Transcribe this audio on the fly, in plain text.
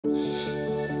Hi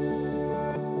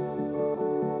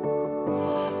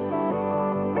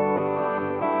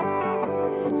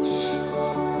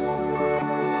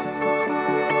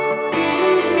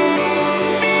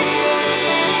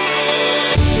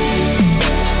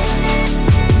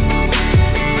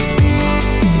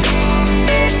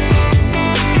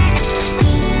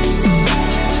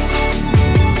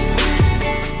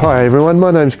everyone,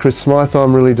 my name's Chris Smyth.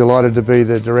 I'm really delighted to be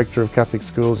the Director of Catholic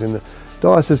Schools in the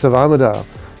Diocese of Armidale,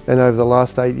 and over the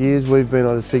last 8 years we've been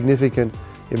on a significant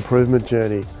improvement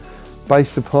journey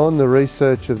based upon the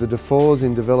research of the DeFors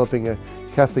in developing a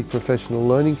Catholic professional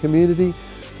learning community,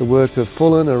 the work of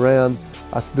Fullen around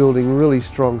us building really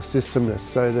strong systemness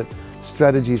so that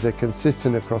strategies are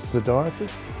consistent across the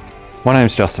diocese. My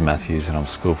name's Justin Matthews and I'm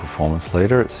School Performance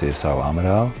Leader at CSO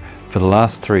Armidale. For the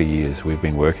last 3 years we've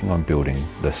been working on building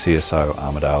the CSO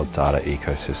Armidale data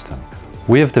ecosystem.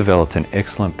 We have developed an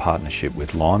excellent partnership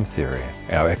with Lime Theory,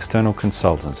 our external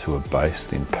consultants who are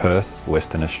based in Perth,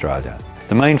 Western Australia.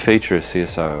 The main feature of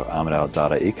CSO Armidale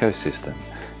data ecosystem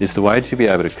is the way to be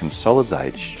able to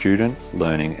consolidate student,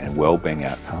 learning and wellbeing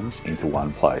outcomes into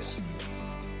one place.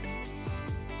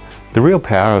 The real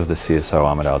power of the CSO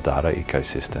Armidale data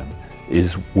ecosystem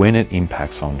is when it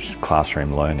impacts on classroom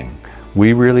learning.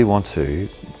 We really want to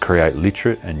create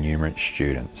literate and numerate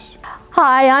students.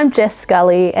 Hi, I'm Jess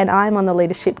Scully and I'm on the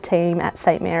leadership team at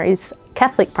St Mary's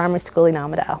Catholic Primary School in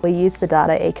Armidale. We use the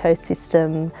data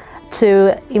ecosystem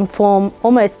to inform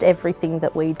almost everything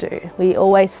that we do. We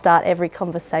always start every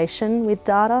conversation with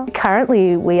data.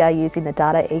 Currently we are using the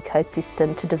data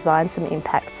ecosystem to design some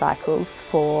impact cycles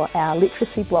for our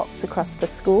literacy blocks across the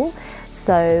school.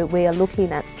 So we are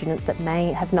looking at students that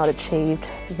may have not achieved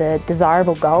the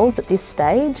desirable goals at this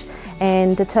stage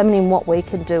and determining what we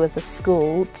can do as a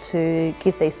school to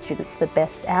give these students the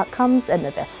best outcomes and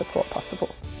the best support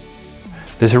possible.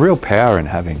 There's a real power in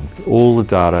having all the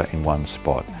data in one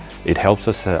spot. It helps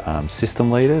us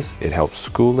system leaders, it helps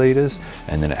school leaders,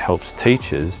 and then it helps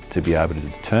teachers to be able to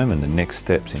determine the next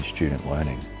steps in student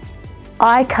learning.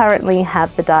 I currently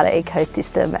have the data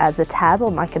ecosystem as a tab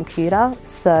on my computer,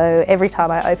 so every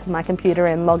time I open my computer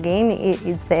and log in, it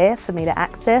is there for me to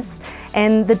access,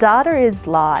 and the data is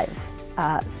live.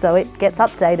 So it gets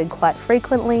updated quite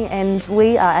frequently and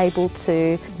we are able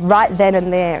to, right then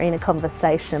and there in a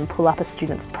conversation, pull up a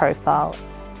student's profile.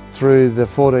 Through the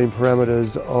 14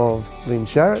 parameters of Lynn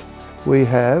Sharrett, we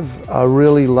have a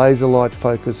really laser-light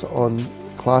focus on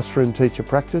classroom teacher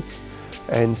practice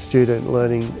and student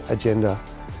learning agenda.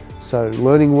 So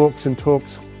learning walks and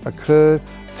talks occur.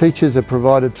 Teachers are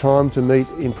provided time to meet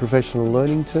in professional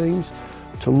learning teams,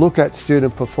 to look at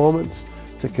student performance,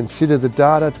 to consider the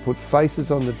data, to put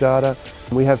faces on the data.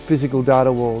 We have physical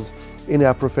data walls in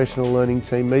our professional learning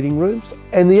team meeting rooms.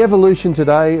 And the evolution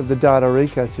today of the data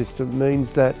ecosystem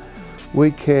means that we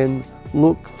can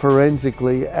look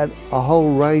forensically at a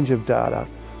whole range of data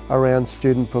around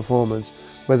student performance,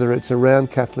 whether it's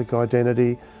around Catholic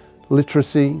identity,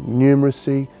 literacy,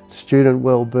 numeracy, student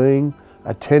well-being,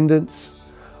 attendance.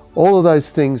 All of those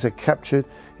things are captured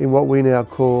in what we now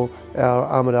call our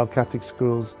Armidale Catholic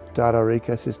Schools data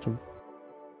ecosystem.